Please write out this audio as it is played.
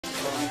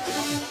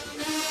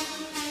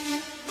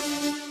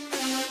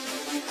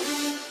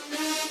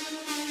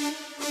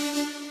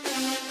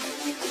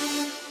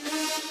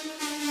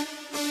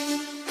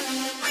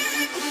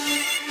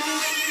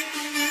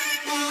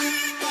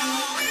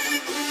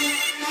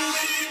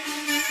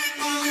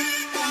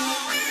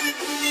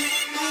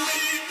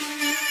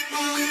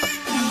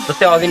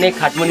जस्तै अघि नै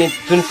खाटमुनि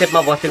जुन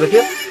सेपमा बसेको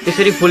थियो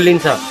त्यसरी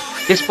फुल्लिन्छ।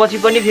 त्यसपछि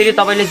पनि फेरि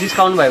तपाईले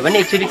जिस्काउनु भयो भने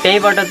एक्चुअली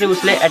त्यहीबाट चाहिँ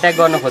उसले एट्याक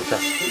गर्न खोज्छ,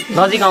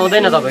 नजिक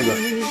आउँदैन तपाईको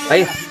है,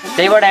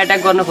 त्यहीबाट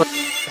एट्याक गर्न खोज्छ।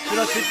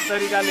 सुरक्षित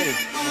तरिकाले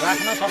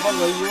राख्न सफल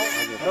भइयो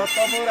र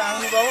तपाईहरु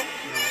आउनुभयो,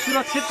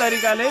 सुरक्षित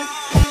तरिकाले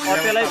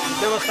अटेलाई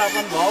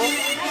व्यवस्थापन भयो।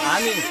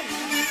 हामी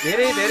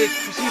धेरै धेरै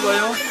खुसी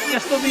भयौँ।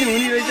 यस्तो पनि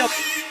हुने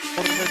रहेछ।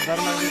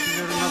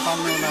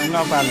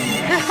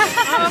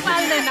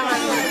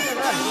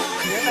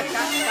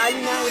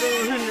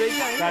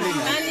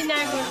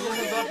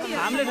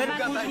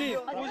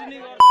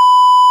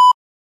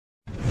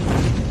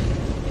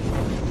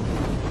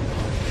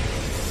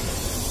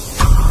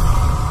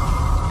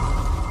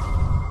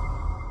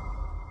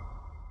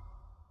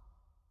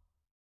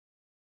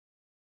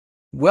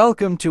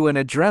 Welcome to an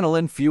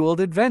adrenaline-fueled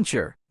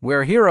adventure,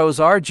 where heroes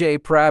RJ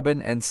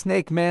Prabin and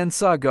Snake Man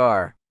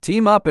Sagar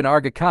team up in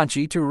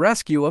Arghakhanchi to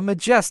rescue a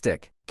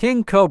majestic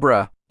King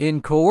Cobra in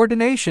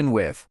coordination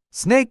with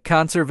Snake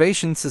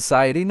Conservation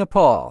Society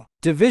Nepal,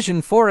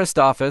 Division Forest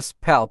Office,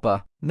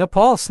 Palpa,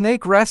 Nepal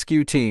Snake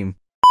Rescue Team.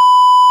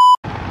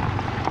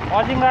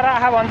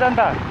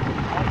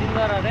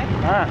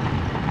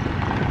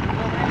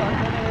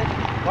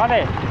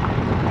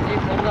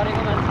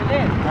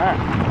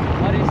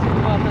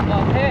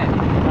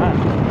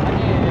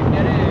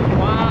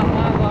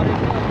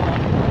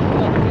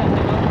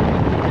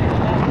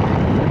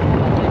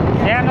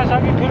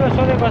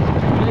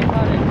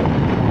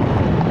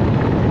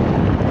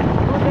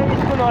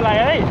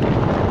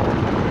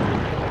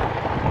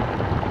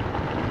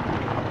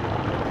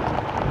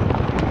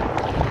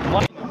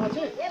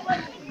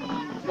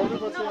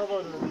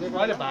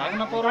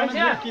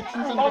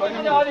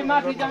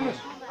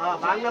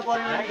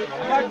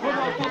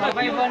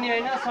 तपाईं पनि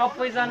हैन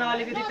सबैजना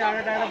अलिकति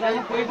टाढा टाढा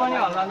जानु, कोही पनि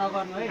हल्ला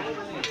नगर्नु है।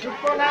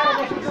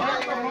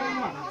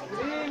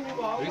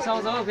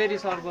 रिसाउँछ हो फेरि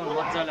सरको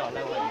मज्जाले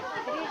हल्ला गर्नु।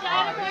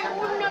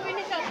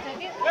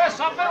 ए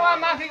सबै वा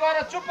माथि गएर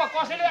चुप्प,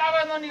 कसैले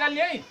आवाज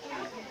ननिकाल्ने है।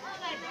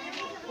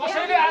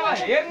 कसैले आवाज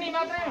हेर्ने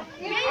मात्रै,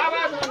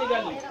 आवाज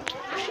ननिकाल्ने।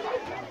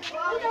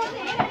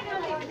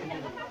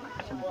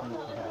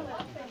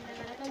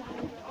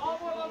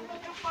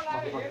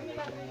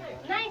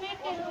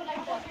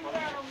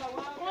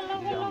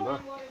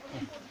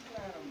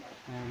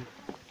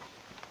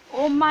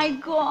 Oh my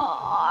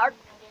god!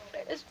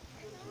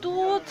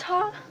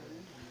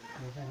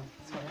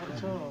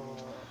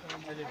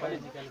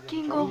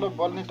 King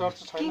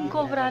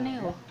Cobra नै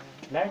हो।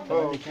 लाइट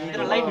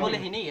बोले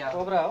हैन यार,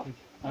 कोब्रा हो।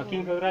 किङ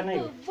कोब्रा नै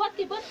हो।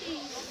 बत्ती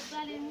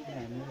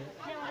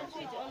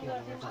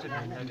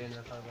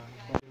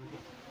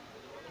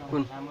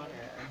कुन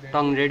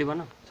टङ रेडी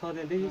बना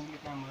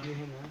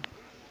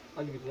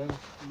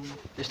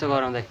यस्तो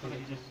गराउँदै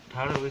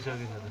ठाडो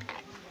भइसकेको छ।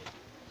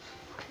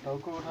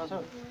 टाउको उठाछ?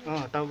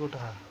 टाउको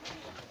उठा।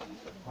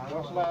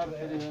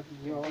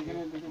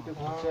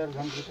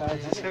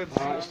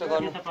 यस्तो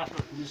गर्नु।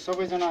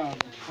 सबैजना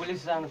पुलिस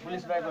जानु,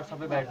 पुलिस बाहिर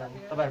सबै बाहिर जानु।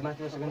 तपाईहरु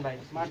माथि बसेको नि बाहिर।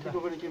 माथिको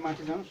पनि के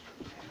माथि जानु?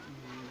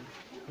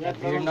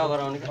 भिड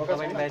नगराउने कि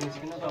तपाईँ नि बाहिर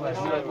निस्किनु।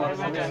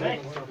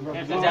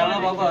 तपाईहरु जाला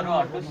बाबाहरु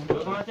हट्नुस्।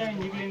 लोकमा चाहिँ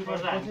निक्लिनु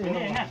पर्छ हामी पनि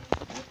हैन।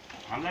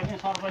 हामीलाई पनि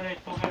सरकारले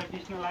टोकेर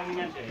पिस्न लाग्ने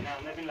मान्छे हैन,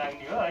 हामीलाई पनि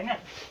लाग्ने हो हैन।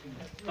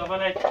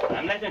 तपाईलाई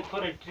हामीलाई चाहिँ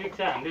थोरै ट्रिक छ,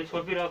 हामीले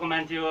छोपिरहेको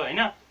मान्छे हो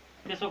हैन।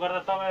 त्यसो गर्दा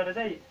तपाईहरु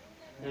चाहिँ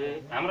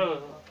हाम्रो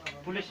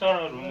पुलिस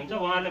सरहरु हुनुहुन्छ,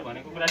 उहाँले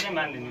भनेको कुरा चाहिँ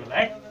मानिदिनु होला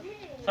है।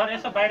 सर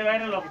यसो बाहिर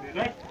बाहिर लगिदिनु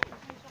है।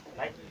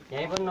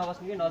 यही पनि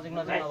नबस्नु कि नजिक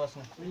नजिक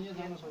नबस्नु।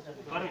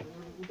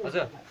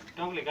 हजुर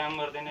टङले काम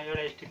गर्दैन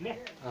एउटा स्टिकले।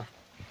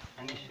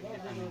 अनि स्टिकले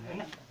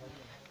हैन।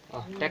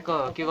 ट्याक्क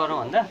के गरौँ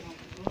भन्दा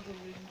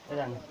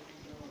जानु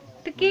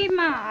त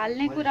केमा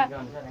हाल्ने कुरा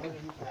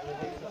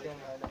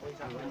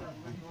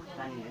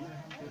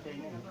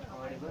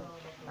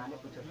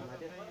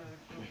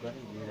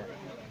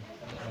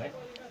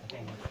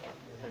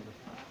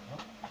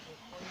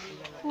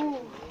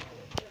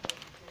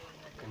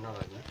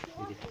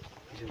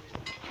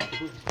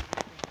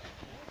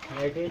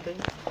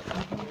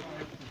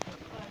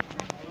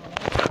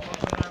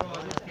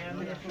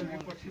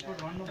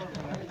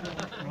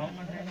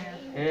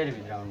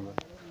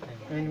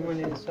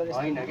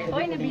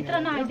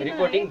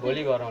रिपोर्टिङ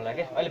भोलि गरौँला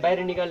के। अहिले बाहिर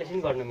निकालेपछि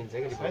नि गर्न मिल्छ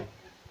कि रिपोर्ट।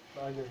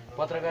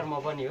 पत्रकार म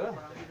पनि हो,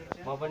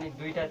 म पनि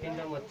 2टा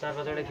 3टा म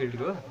 4-5वटा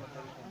फिल्डको हो।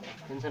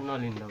 टेन्सन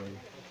नलिनु तपाईले।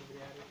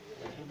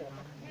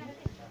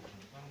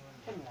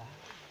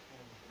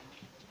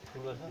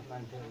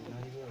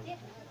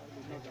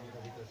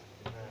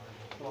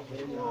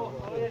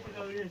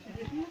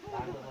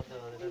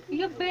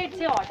 यो बेड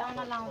चाहिँ हटाउन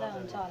लाउँदा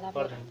हुन्छ होला।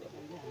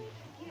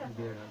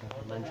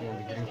 मान्छे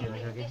भित्र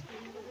खेलिसके।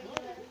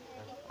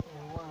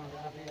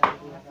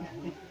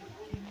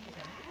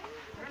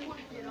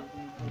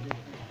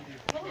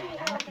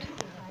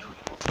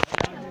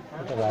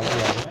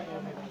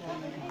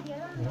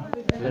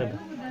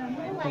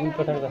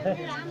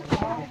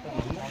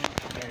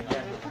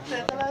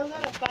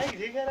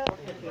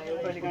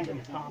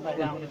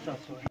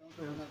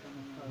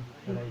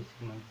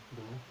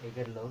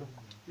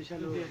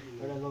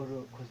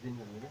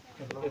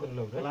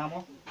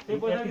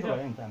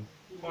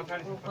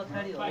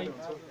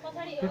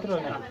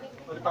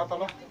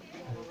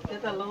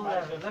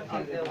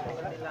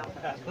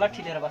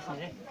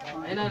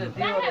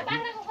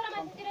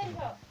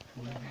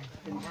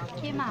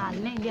 केमा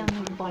हाल्ने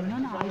ल्याउनु भन्नु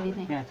न अहिले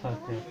नै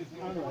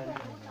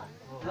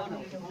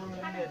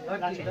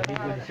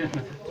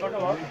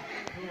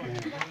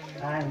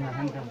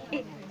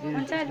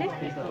हुन्छ अहिले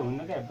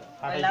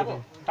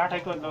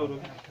काठैको लौरो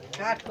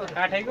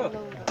काठैको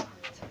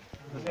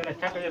त्यसलाई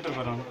ठ्याक्क यस्तो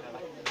गराउनु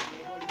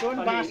टोन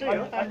बाँसै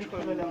हो काठको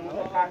ल्याउनु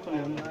काठको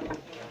ल्याउनु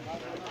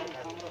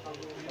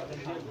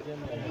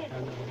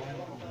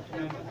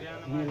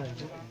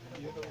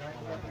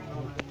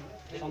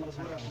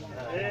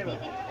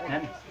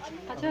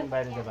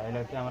बाहिर चाहिँ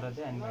भाइलाई क्यामेरा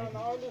चाहिँ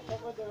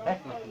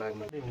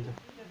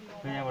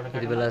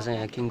यति बेला चाहिँ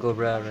यहाँ किङ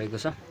कोब्रा रहेको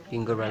छ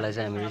किङ कोब्रालाई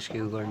चाहिँ हामी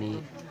रेस्क्यु गर्ने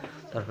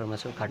तर्फमा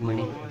छौँ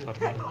खाटमुनि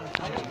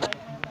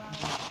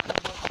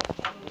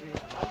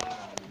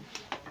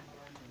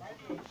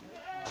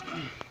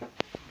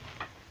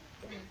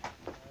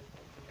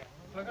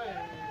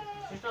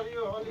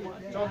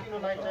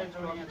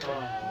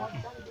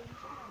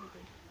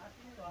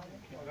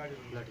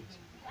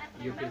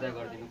यो फिर्ता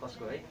गरिदिनु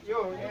कसको है यो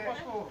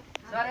कसको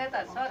सर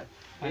यता सर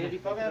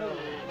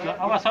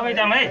अब सबै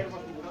जाम है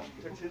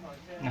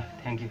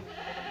थ्याङ्क यू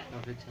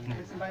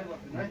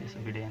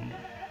भिडियो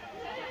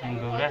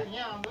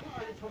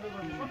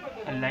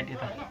लाइट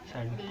यता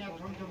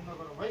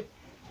साइडमा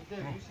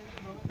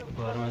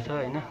घरमा छ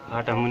होइन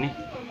आटा मुनि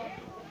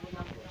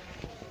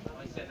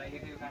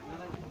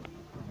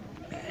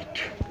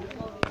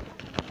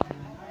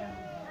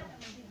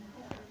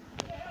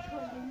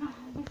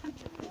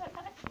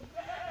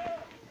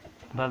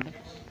बाल्दै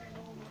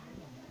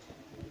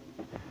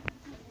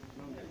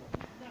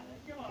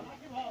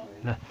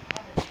ल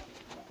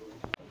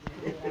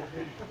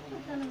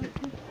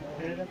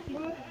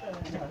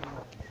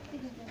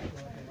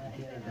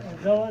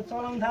जब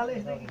चलाउन थाले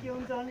यस्तो के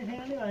हुन्छ भने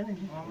भएन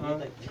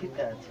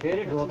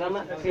फेरि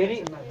ढोकामा फेरि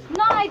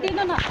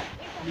नआइदिनु न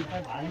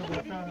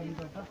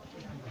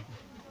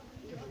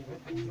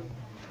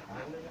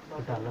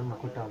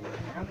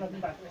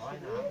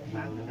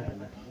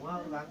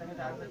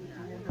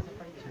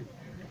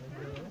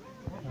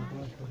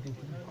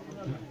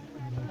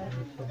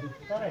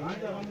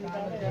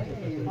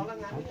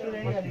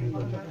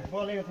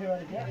बोलेको थियो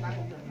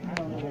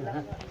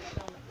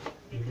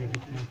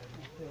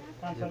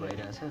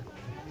भइरहेछ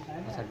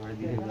पछाडिबाट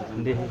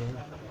दिँदै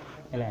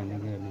यसलाई हामीले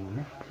के गर्नु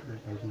भने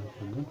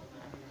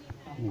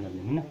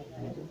निकाल्नु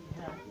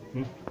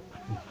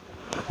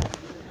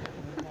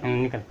होइन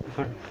निकाल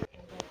छोड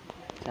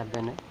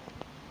सावधान है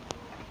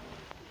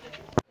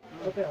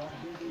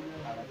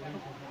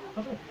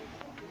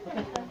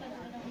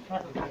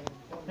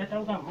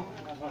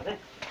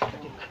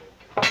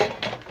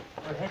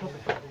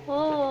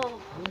Oh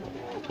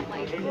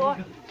my god.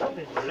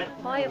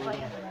 भयो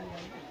भयो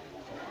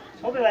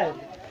छोपे भाइ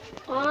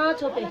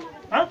छोपे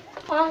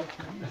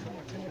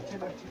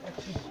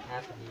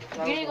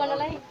गिडी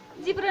गर्नलाई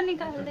जिब्रो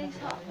निकाल्दैछ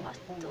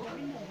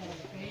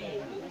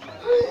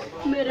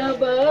मेरो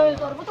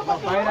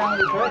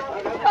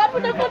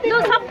त्यो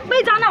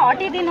सबैजना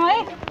हटिदिनु है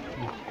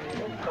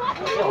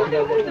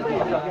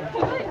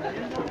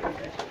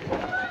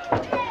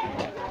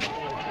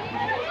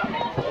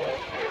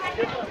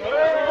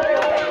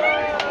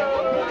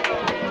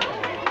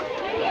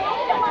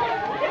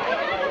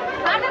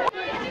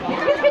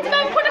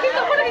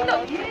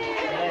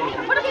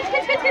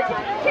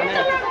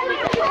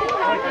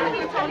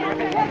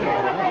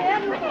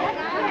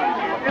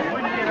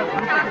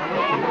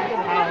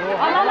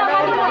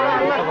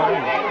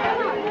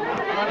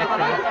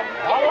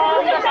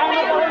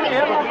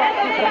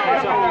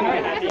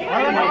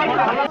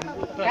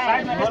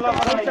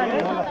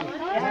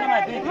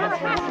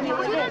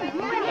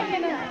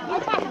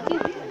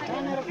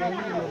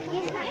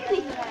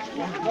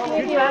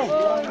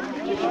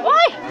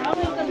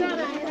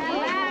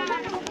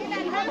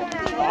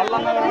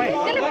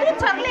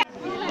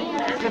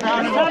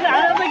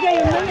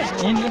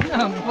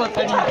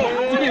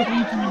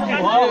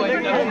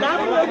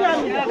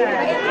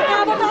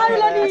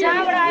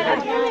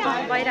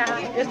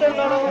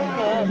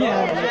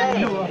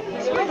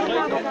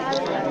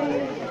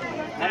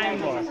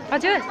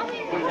हजुर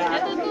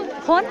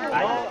फोन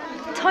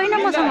छैन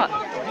मसँग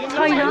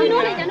छैन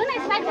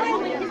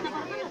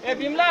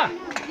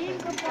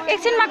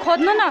एकछिनमा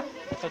खोज्नु न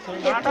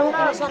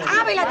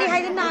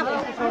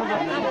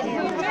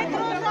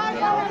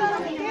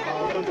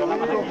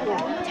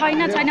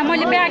छैन छैन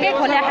मैले ब्यागै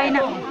खोले छैन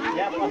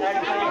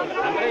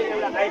हाम्रै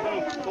एउटा आइफोन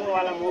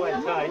प्रोवाला मोबाइल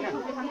छ होइन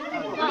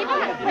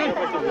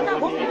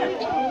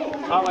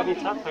छ भने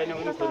छ छैन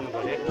भने खोज्नु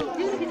पर्यो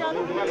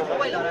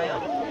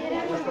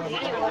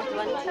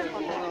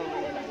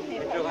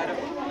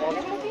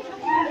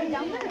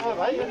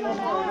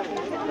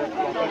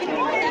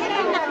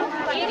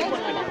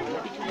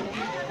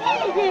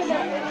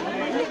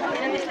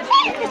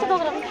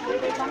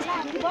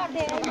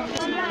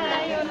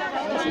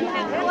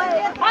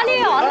अलि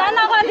हल्ला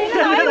नगरिदिनु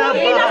है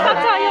उम्किन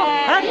सक्छ यो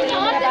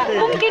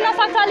उम्किन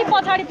सक्छ अलि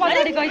पछाडि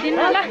पछाडि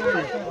गइदिनु ल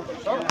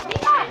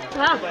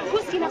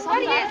उस्किन सक्छ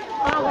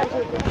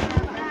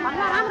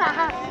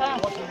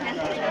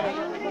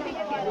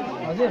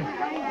हजुर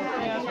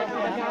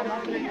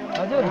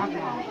हजुर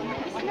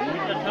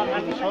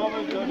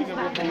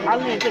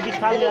खाल्ने चाहिँ बिस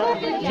खाल्ने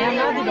यहाँ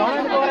माथि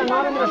ढलान गएर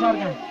नरेन्द्र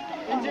सरकार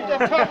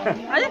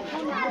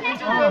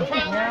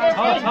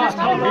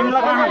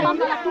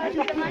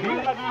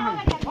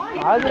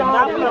हजुर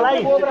आफूलाई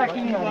कोब्रा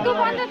किन्नु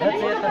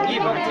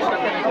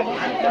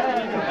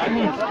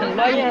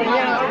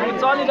यहाँ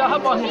चलिरह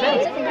बस्नु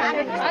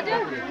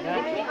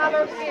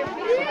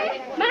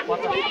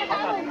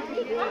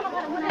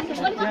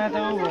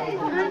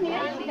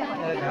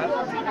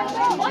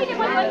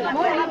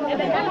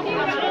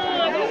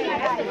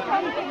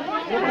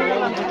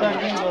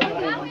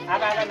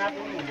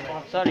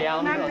सर यहाँ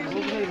आउनु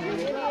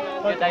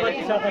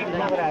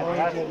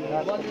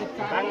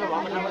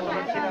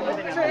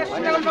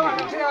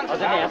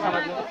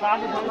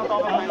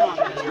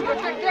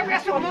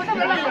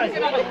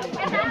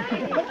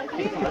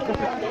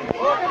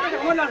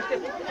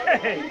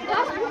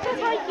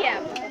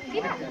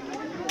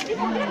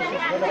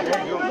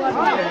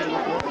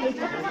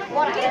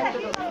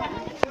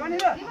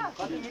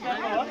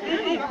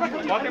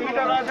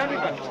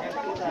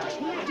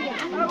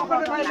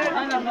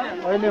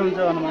अहिले हुन्छ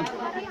अनुमान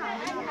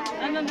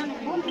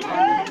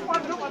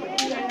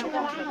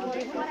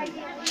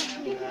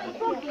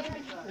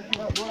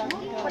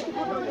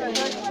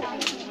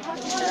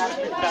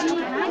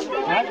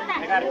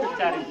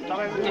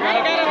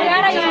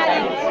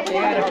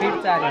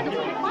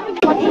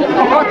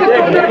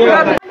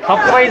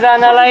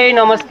सबैजनालाई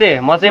नमस्ते।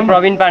 म चाहिँ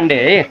प्रवीण पाण्डे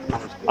है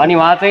अनि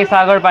उहाँ चाहिँ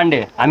सागर पाण्डे।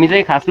 हामी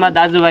चाहिँ खासमा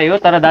दाजुभाइ हो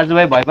तर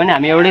दाजुभाइ भए पनि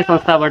हामी एउटै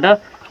संस्थाबाट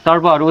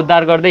सर्पहरू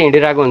उद्धार गर्दै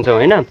हिँडिरहेको हुन्छौँ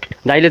होइन।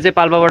 दाइले चाहिँ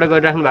पाल्पाबाट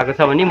गरिराख्नु भएको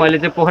छ भने मैले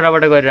चाहिँ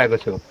पोखराबाट गरिरहेको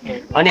छु।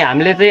 अनि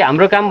हामीले चाहिँ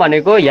हाम्रो काम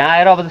भनेको यहाँ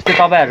आएर अब जस्तै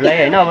तपाईँहरूलाई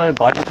होइन अब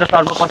घरभित्र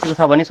सर्प पसेको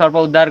छ भने सर्प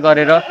उद्धार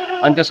गरेर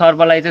अनि त्यो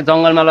सर्पलाई चाहिँ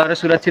जङ्गलमा लगेर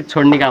सुरक्षित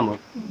छोड्ने काम हो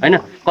होइन।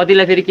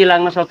 कतिलाई फेरि के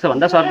लाग्न सक्छ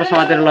भन्दा सर्प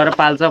समातेर लगेर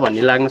पाल्छ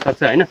भन्ने लाग्न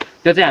सक्छ होइन।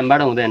 त्यो चाहिँ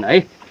हामीबाट हुँदैन है।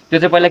 त्यो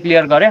चाहिँ पहिला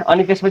क्लियर गरेँ।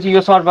 अनि त्यसपछि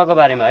यो सर्पको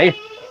बारेमा है,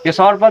 यो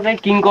सर्प चाहिँ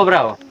किङ कोब्रा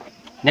हो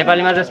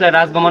नेपालीमा, जसलाई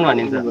राजगमन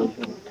भनिन्छ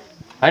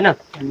होइन।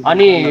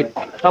 अनि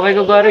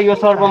तपाईँको गएर यो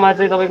सर्पमा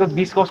चाहिँ तपाईँको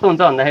विष कस्तो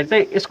हुन्छ भन्दाखेरि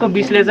चाहिँ यसको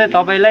विषले चाहिँ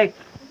तपाईँलाई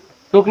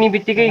टोक्ने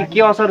बित्तिकै के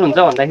असर हुन्छ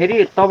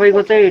भन्दाखेरि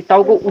तपाईँको चाहिँ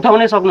टाउको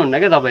उठाउनै सक्नुहुन्न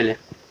क्या, तपाईँले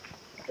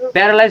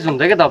प्यारालाइज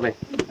हुन्छ क्या तपाईँ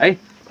है।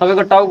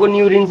 तपाईँको टाउको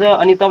निउरिन्छ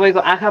अनि तपाईँको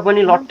आँखा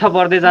पनि लट्ठ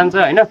पर्दै जान्छ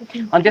होइन।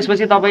 अनि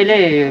त्यसपछि तपाईँले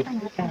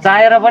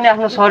चाहेर पनि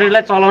आफ्नो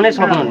शरीरलाई चलाउनै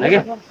सक्नुहुन्न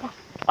क्या।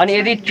 अनि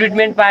यदि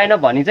ट्रिटमेन्ट पाएन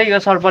भने चाहिँ यो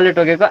सर्पले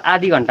टोकेको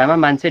आधी घन्टामा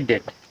मान्छे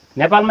डेड।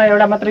 नेपालमा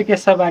एउटा मात्रै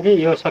केस छ, बाँकी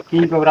यो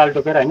किङ कोब्राले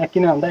टोकेर होइन।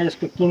 किन भन्दा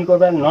यसको किङ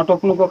कोब्रा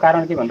नटोक्नुको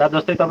कारण के भन्दा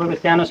जस्तै तपाईँको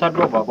सानो सर्प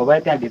भएको भए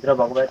त्यहाँभित्र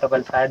भएको भए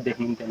तपाईँले सायद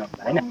देख्नुहुन्थेन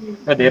होला होइन।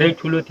 यो धेरै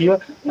ठुलो थियो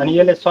अनि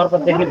यसले सर्प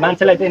देख्ने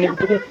मान्छेलाई देख्ने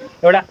बित्तिकै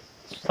एउटा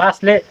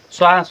सासले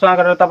स्वाहा स्वाहा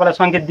गरेर तपाईँलाई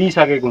सङ्केत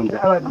दिइसकेको हुन्छ।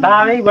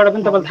 टाढैबाट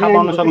पनि तपाईँले थाहा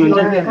पाउन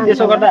सक्नुहुन्छ।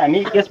 यसो गर्दा हामी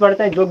यसबाट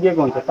चाहिँ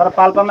जोगिएको हुन्छ। तर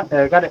पाल्पामा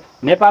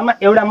नेपालमा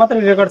एउटा मात्रै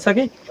रेकर्ड छ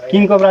कि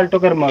किङ कोब्राले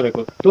टोकेर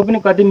मरेको, त्यो पनि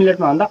कति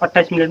मिनटमा भन्दा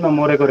 28 मिनटमा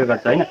मरेको रेकर्ड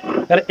छ होइन।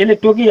 तर यसले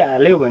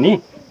टोकिहाल्यो भने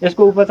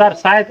यसको उपचार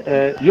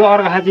सायद यो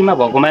अर्घाखाँचीमा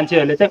भएको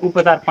मान्छेहरूले चाहिँ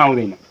उपचार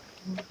पाउँदैन।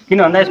 किन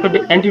भन्दा यसको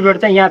एन्टिडोट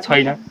चाहिँ यहाँ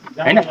छैन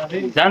होइन।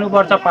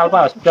 जानुपर्छ पाल्पा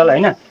हस्पिटल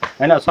होइन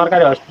होइन,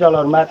 सरकारी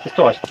हस्पिटलहरूमा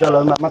त्यस्तो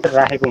हस्पिटलहरूमा मात्रै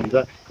राखेको हुन्छ।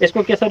 यसको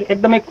केसहरू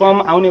एकदमै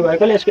कम आउने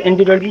भएकोले यसको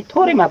एन्टिडोट पनि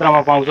थोरै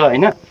मात्रामा पाउँछ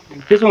होइन।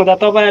 त्यसो हुँदा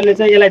तपाईँहरूले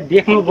चाहिँ यसलाई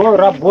देख्नुभयो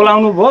र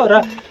बोलाउनु भयो र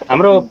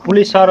हाम्रो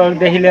पुलिस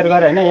सरहरूदेखि लिएर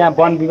गएर होइन यहाँ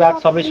वन विभाग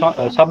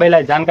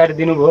सबैलाई जानकारी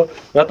दिनुभयो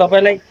र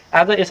तपाईँलाई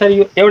आज यसरी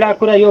यो एउटा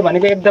कुरा यो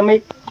भनेको एकदमै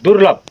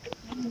दुर्लभ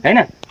होइन।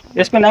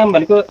 यसको नाम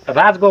भनेको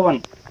राजगोवन,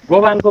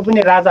 गोबानको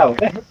पनि राजा हो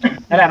क्या।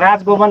 यसलाई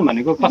राजगोवन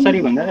भनेको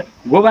कसरी भन्दा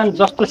गोबान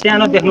जस्तो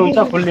सानो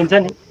देख्नुहुन्छ फुल्लिन्छ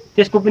नि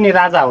त्यसको पनि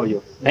राजा हो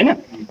यो होइन।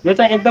 यो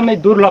चाहिँ एकदमै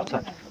दुर्लभ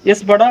छ।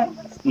 यसबाट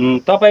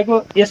तपाईँको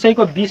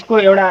यसैको विषको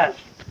एउटा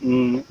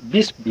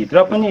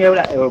विषभित्र पनि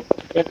एउटा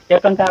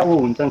एकन्टा ऊ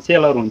हुन्छन्,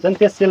 सेलहरू हुन्छन्।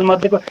 त्यस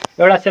सेलमध्येको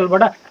एउटा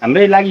सेलबाट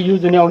हाम्रै लागि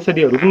युज हुने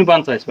औषधिहरू पनि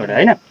बन्छ यसबाट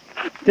होइन।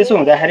 त्यसो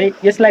हुँदाखेरि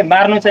यसलाई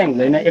मार्नु चाहिँ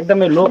हुँदैन,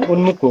 एकदमै लोक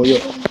उन्मुख हो यो।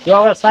 यो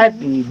अब सायद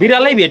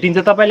बिरालै भेटिन्छ,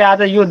 तपाईँले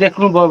आज यो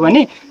देख्नुभयो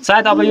भने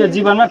सायद अब यो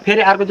जीवनमा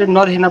फेरि अर्को चाहिँ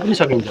नदेख्न पनि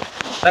सकिन्छ।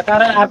 र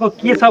कारण अर्को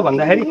के छ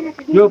भन्दाखेरि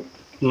यो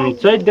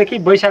चैतदेखि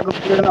वैशाखको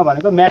पिरियडमा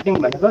भनेको म्याटिङ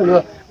भनेको यो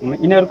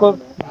यिनीहरूको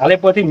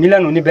हालैपछि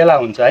मिलन हुने बेला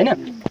हुन्छ होइन।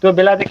 त्यो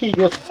बेलादेखि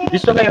यो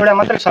विश्वको एउटा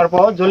मात्रै सर्प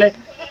हो जसले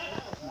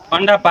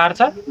अन्डा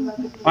पार्छ।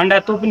 अन्डा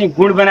त्यो पनि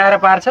गुड बनाएर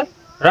पार्छ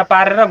र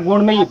पारेर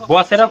गुडमै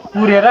बसेर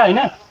कुरेर होइन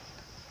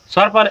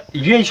सर्पले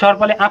यही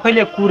सर्पले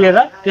आफैले कुरेर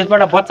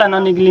त्यसबाट बच्चा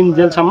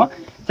ननिक्लिन्जेलसम्म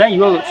चाहिँ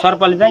यो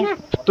सर्पले चाहिँ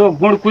त्यो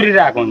गुण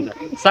कुरिरहेको हुन्छ।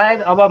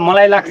 सायद अब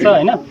मलाई लाग्छ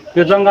होइन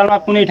यो जङ्गलमा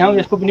कुनै ठाउँ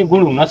यसको पनि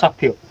गुण हुन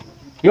सक्थ्यो।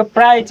 यो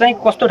प्राय चाहिँ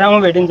कस्तो ठाउँमा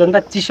भेटिन्छ भने त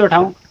चिसो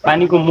ठाउँ,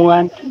 पानीको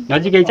मुहान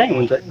नजिकै चाहिँ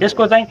हुन्छ।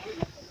 यसको चाहिँ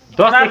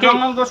 10 देखि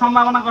जङ्गलको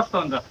सम्भावना कस्तो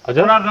हुन्छ?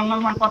 हजुर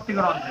जङ्गलमा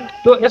कतिको रहन्छ?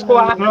 त्यो यसको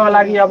आफ्नो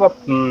लागि अब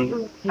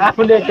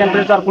आफूले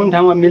टेम्परेचर कुन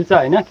ठाउँमा मिल्छ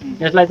होइन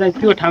यसलाई चाहिँ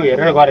त्यो ठाउँ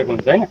हेरेर गरेको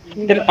हुन्छ होइन।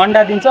 त्यसले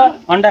अन्डा दिन्छ,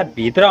 अन्डा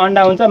भित्र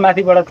अन्डा हुन्छ,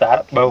 माथिबाट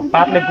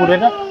पातले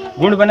पुरेर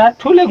गुण बनाएर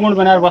ठुलै गुण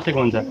बनाएर बसेको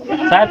हुन्छ।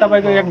 सायद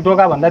तपाईँको एक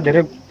डोकाभन्दा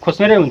धेरै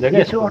खोस्नेरै हुन्छ क्या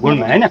यसको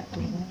गुणमा होइन।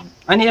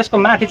 अनि यसको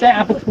माथि चाहिँ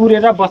आफू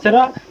पुरेर बसेर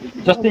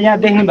जस्तै यहाँ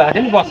देख्नु भएको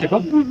थियो नि बसेको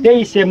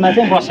त्यही सेपमा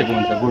चाहिँ बसेको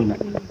हुन्छ गुणमा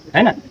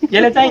होइन।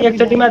 यसले चाहिँ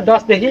एकचोटिमा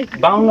 10 देखि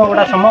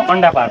 52वटासम्म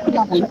अन्डा पार्छ।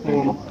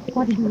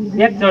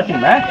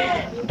 एकचोटिमा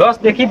 10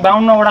 देखि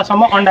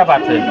 52वटासम्म अन्डा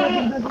पार्छ।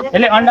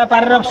 यसले अन्डा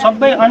पारेर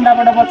सबै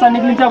अन्डाबाट बच्चा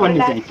निक्लिन्छ भन्ने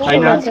चाहिँ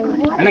छैन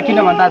होइन। किन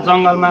भन्दा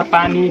जङ्गलमा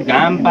पानी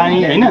घाम पानी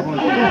होइन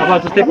अब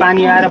जस्तै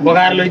पानी आएर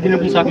बगाएर लैदिनु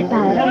पनि सक्यो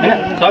होइन,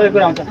 सबै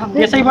कुरा हुन्छ।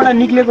 त्यसैबाट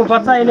निक्लेको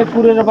बच्चा यसले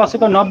पुरेर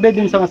बसेको 90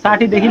 दिनसम्म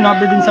 60 देखि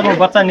 90 दिनसम्म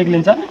बच्चा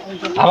निक्लिन्छ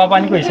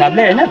हावापानीको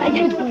हिसाबले होइन।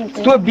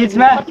 त्यो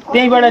बिचमा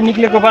त्यहीबाट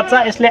निक्लेको बच्चा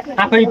यसले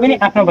आफै पनि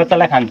आफ्नो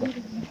बच्चालाई खान्छ।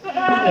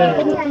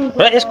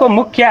 र यसको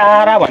मुख्य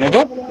आहारा भनेको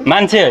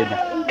मान्छे होइन,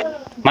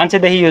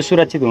 मान्छेदेखि यो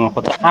सुरक्षित हुन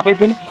खोज्छ। आफै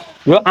पनि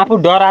यो आफू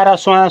डराएर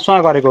सुवा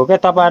गरेको हो क्या।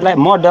 तपाईँहरूलाई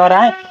म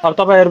डराएँ अब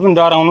तपाईँहरू पनि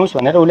डराउनुहोस्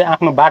भनेर उसले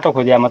आफ्नो बाटो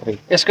खोज्या मात्रै।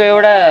 यसको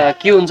एउटा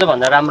के हुन्छ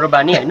भन्दा राम्रो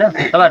बानी होइन,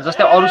 तपाईँहरू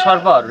जस्तै अरू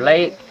सर्पहरूलाई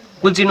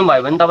कुल्चिनु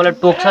भयो भने तपाईँलाई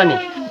टोक्छ नि।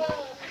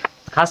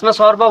 खासमा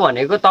सर्प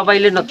भनेको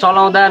तपाईँले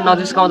चलाउँदा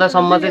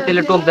नजिस्काउँदासम्म चाहिँ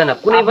त्यसले टोक्दैन,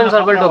 कुनै पनि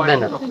सर्पले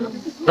टोक्दैन।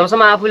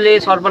 जबसम्म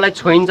आफूले सर्पलाई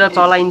छोइन्छ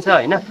चलाइन्छ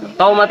होइन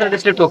तब मात्र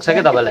त्यसले टोक्छ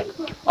क्या तपाईँलाई।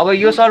 अब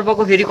यो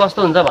सर्पको फेरि कस्तो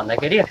हुन्छ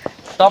भन्दाखेरि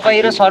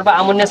तपाईँ र सर्प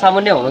आमुन्ने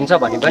सामुन्ने हुनुहुन्छ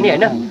भने पनि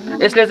होइन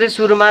यसले चाहिँ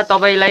सुरुमा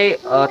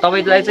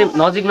तपाईँलाई चाहिँ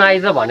नजिक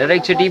नआइज भनेर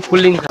एकचोटि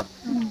फुल्लिन्छ।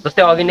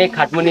 जस्तै अघि नै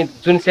खाटमुनि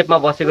जुन सेपमा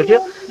बसेको थियो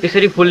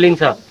त्यसरी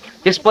फुल्लिन्छ।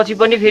 त्यसपछि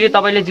पनि फेरि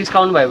तपाईँले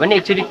जिस्काउनु भयो भने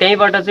एकचोटि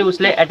त्यहीँबाट चाहिँ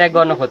उसले एट्याक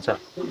गर्न खोज्छ,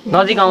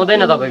 नजिक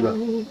आउँदैन तपाईँको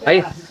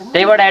है,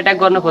 त्यहीँबाट एट्याक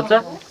गर्न खोज्छ।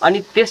 अनि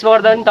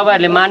त्यसबाट पनि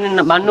तपाईँहरूले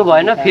मान्नु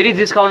भएन, फेरि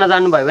जिस्काउन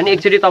जानुभयो भने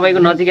एकचोटि तपाईँको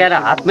नजिक आएर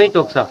हातमै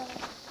टोक्छ।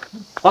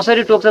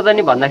 कसरी टोक्छ त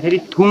नि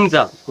भन्दाखेरि थुङ्छ,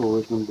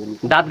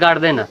 दाँत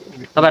गाड्दैन,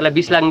 तपाईँहरूलाई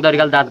विष लाग्ने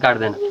तरिकाले दाँत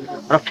गाड्दैन।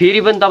 र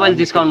फेरि पनि तपाईँले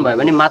जिस्काउनु भयो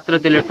भने मात्र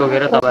त्यसले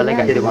टोकेर तपाईँलाई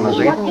घाइते बनाउँछ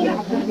क्या।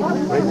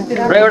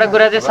 र एउटा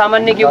कुरा चाहिँ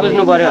सामान्य के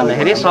बुझ्नु पऱ्यो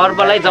भन्दाखेरि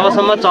सर्पलाई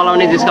जबसम्म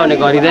चलाउने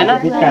जिस्काउने गरिँदैन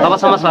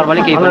तबसम्म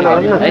सर्पले केही पनि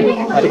गर्दैन है।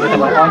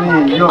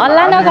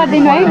 हल्ला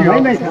नगरिदिनु है।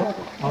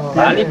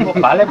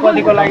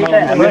 भालेपतिको लागि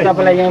चाहिँ हामी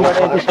तपाईँलाई यहीँबाट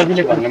यति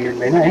सजिलै भन्न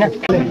मिल्दैन होइन।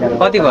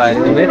 कति भयो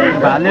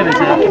भाले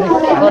रहेछ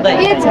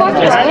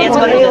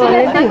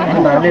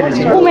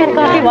उमेर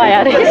कति भयो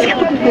अरे?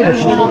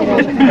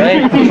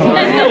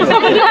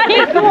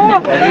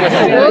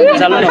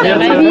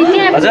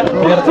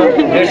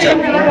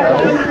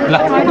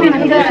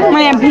 म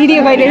यहाँ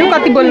भिडियो गइरहेको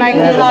कति बोल्न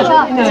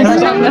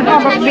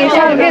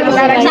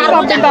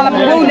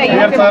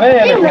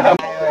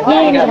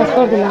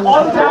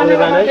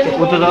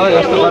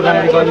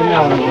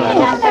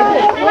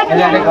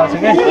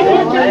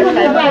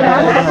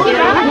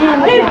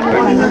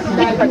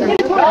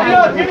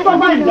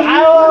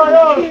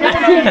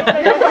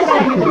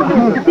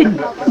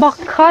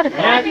भर्खर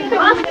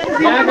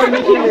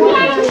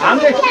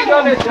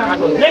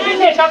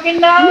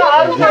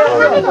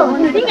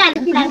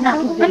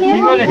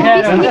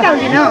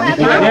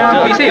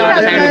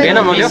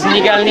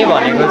निकाल्ने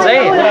भनेको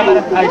चाहिँ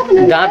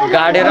दाँत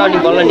गाडेर अनि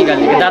बल्ल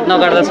निकाल्ने, दाँत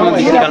नगाड्दासम्म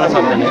विष निकाल्न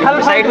सक्दैन।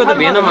 साइडको त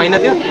भेनम होइन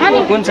त्यो,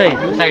 कुन चाहिँ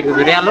साइडको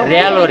र्यालो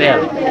र्यालो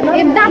र्यालो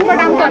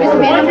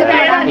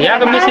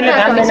यहाँको मेसिनले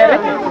ध्यान दिँदैन।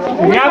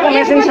 यहाँको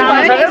मेसिन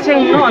सानो छ क्या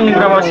सिउनु अन्य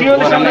कुरा भयो।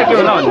 सियोले सँगै के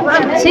होला भने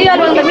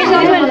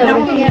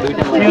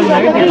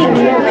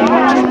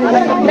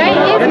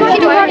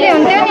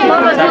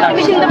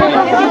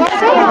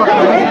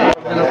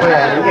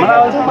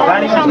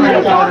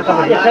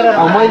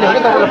मैले हो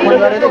तपाईँलाई फोन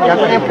गरेर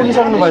यहाँ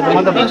पुगिसक्नु भयो त म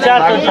त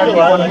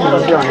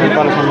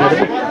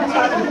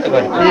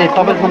ए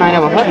तपाईँको फोन आएन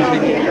भर्खर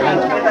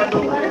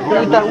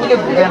उता उसले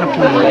बिहान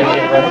फोन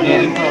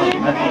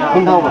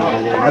कुन ठाउँ भन्नु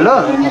हेलो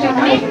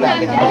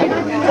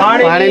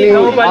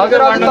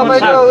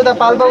तपाईँको उता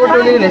पाल्पाको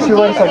टोली रेस्क्यु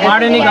गरिसक्यो।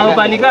 पाडेनी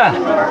गाउँपालिका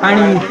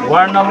अनि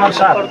वार्ड नम्बर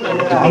 7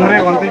 झन्द्रे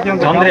भन्दै थियो।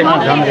 झन्द्रे ए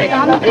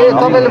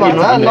तपाईँले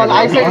भन्नुभयो ल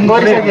आइसक्यो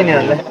गरिसक्यो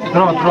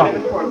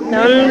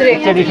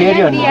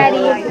नि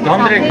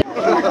झन्द्रे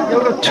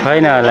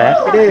छैन होला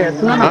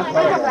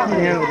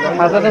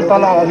खाजा चाहिँ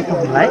तल अलिक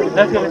है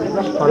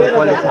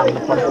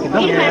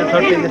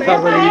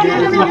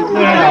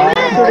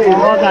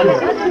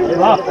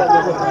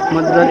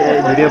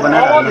भिडियो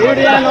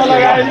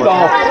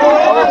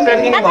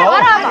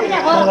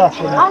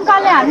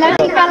अङ्कलले हामीलाई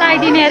टिका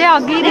लगाइदिने अरे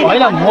अघि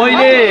होइन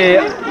मैले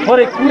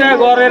थोरै कुरा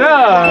गरेर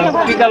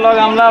टिका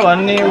लगाउँला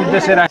भन्ने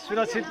उद्देश्य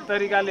सुरक्षित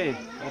तरिकाले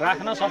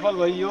राख्न सफल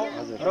भइयो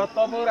र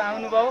तपाईँहरू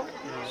आउनुभयो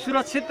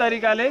सुरक्षित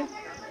तरिकाले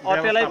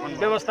त्यसलाई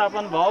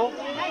व्यवस्थापन भयो।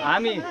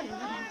 हामी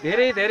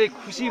धेरै धेरै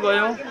खुसी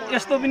भयौँ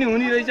यस्तो पनि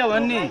हुने रहेछ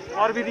भन्ने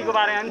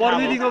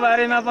प्रविधिको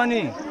बारेमा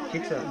पनि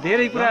ठिक छ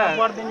धेरै कुरा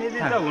प्रतिनिधि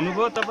त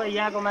हुनुभयो तपाईँ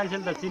यहाँको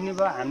मान्छेले त चिन्ने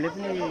भयो हामीले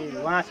पनि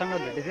उहाँसँग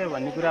भेटेको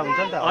भन्ने कुरा हुन्छ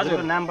नि त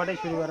हजुरको नामबाटै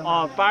सुरु गरौँ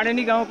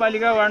पाडेनी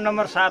गाउँपालिका वार्ड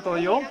नम्बर 7 हो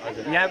यो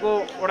यहाँको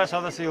वडा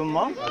सदस्य हो म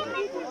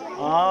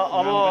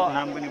अब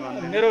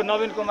मेरो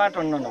नवीन कुमार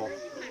टन्डन हो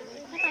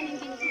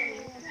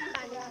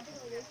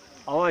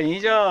अब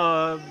हिजो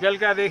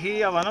बेलुकादेखि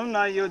अब भनौँ न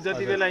यो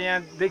जति बेला यहाँ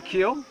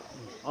देखियो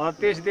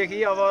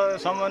त्यसदेखि अब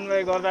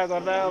समन्वय गर्दा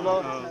गर्दा अब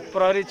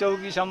प्रहरी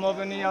चौकीसम्म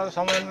पनि अब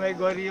समन्वय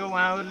गरियो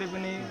उहाँहरूले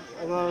पनि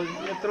अब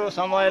यत्रो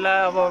समयलाई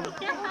अब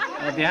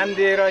ध्यान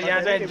दिएर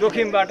यहाँ चाहिँ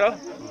जोखिमबाट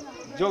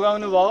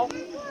जोगाउनु भयो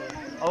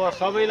अब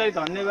सबैलाई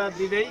धन्यवाद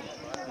दिँदै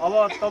अब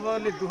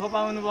तपाईँहरूले दुःख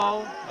पाउनुभयो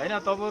होइन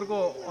तपाईँहरूको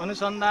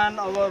अनुसन्धान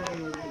अब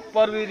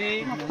प्रविधि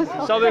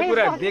सबै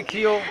कुरा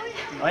देखियो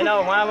होइन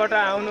उहाँबाट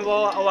आउनुभयो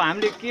अब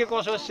हामीले के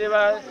कसो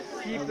सेवा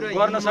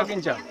गर्न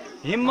सकिन्छ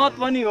हिम्मत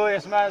पनि हो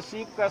यसमा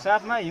सिपका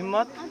साथमा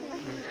हिम्मत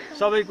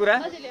सबै कुरा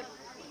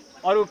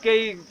अरू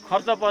केही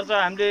खर्च पर्च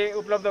हामीले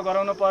उपलब्ध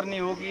गराउनु पर्ने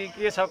हो कि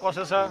के छ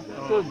कसो छ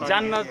त्यो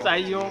जान्न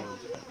चाहियो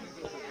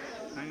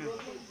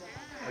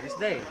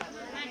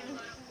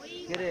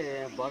के अरे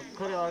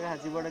भर्खरै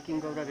अर्घाखाँचीबाट किङ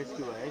कोब्रा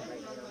रेस्क्यु भयो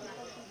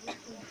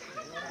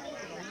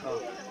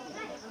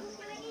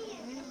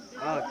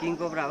है किङ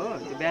कोब्रा हो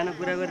त्यो बिहान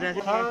कुरा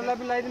गरिरहेको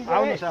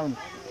आउनुहोस्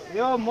आउनुहोस्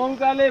यो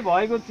मौकाले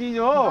भएको चिज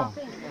हो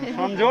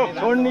सम्झो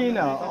छोड्दिन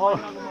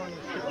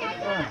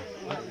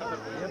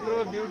यत्रो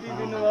ड्युटी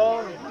दिनुभयो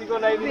यतिको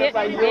लागि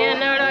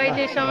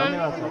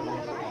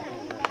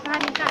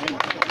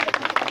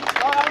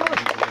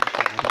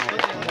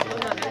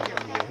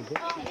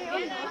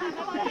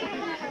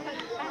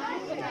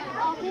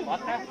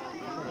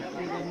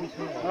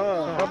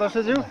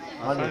सदस्यज्यू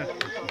हजुर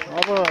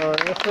अब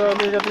यस्तो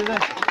अलिकति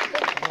चाहिँ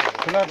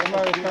ठुला ठुला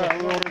यस्ता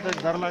उयोहरू चाहिँ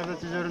डरलाग्दो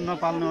चिजहरू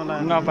नपाल्नु होला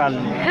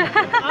नपाल्ने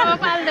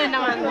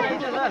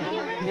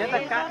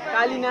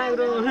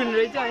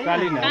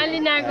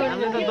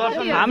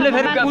हामीले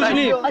फेरि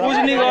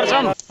पुज्ने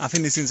गर्छौँ आफै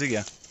निस्किन्छ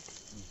क्या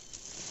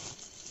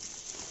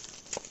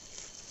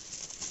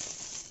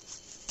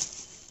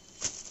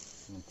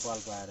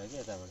पाल्पा आएर के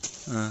यताबाट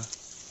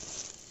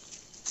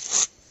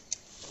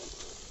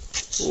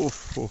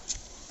ओहो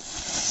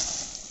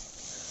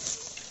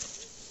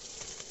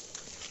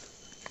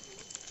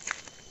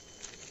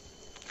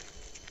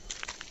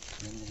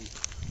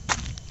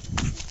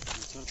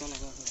तल